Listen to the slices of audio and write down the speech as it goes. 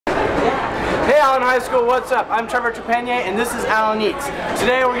Hey Allen High School, what's up? I'm Trevor Trepanier and this is Allen Eats.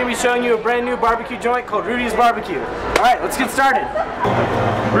 Today we're going to be showing you a brand new barbecue joint called Rudy's Barbecue. Alright, let's get started.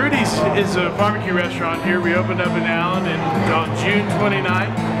 Rudy's is a barbecue restaurant here. We opened up in Allen on June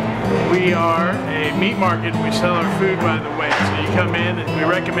 29th. We are a meat market. We sell our food by the weight. So you come in and we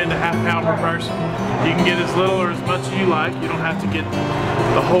recommend a ½ pound per person. You can get as little or as much as you like. You don't have to get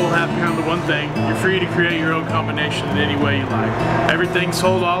the whole ½ pound of one thing. You're free to create your own combination in any way you like. Everything's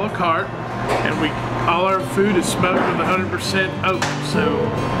sold a la carte, and all our food is smoked with 100% oak. So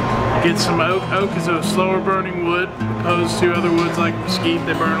get some oak. Oak is a slower burning wood opposed to other woods like mesquite.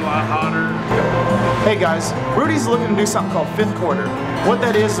 They burn a lot hotter. Hey guys, Rudy's looking to do something called fifth quarter. What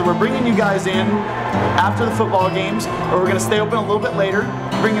that is we're bringing you guys in after the football games, or we're going to stay open a little bit later,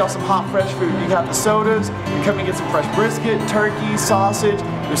 bring y'all some hot fresh food. You got the sodas, you come and get some fresh brisket, turkey, sausage,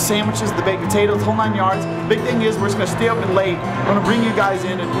 there's sandwiches, the baked potatoes, the whole 9 yards. Big thing is we're just going to stay open late. We're going to bring you guys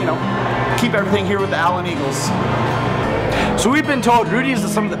in and, you know, keep everything here with the Allen Eagles. So we've been told Rudy's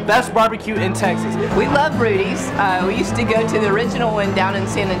is some of the best barbecue in Texas. We love Rudy's. We used to go to the original one down in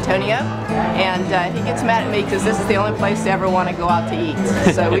San Antonio, and he gets mad at me because this is the only place to ever want to go out to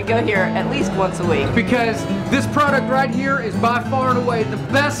eat. So we go here at least once a week. Because this product right here is by far and away the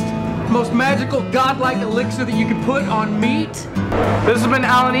best, most magical, godlike elixir that you can put on meat. This has been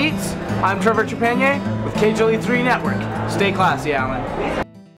Allen Eats. I'm Trevor Trepanier with KJLE3 Network. Stay classy, Allen.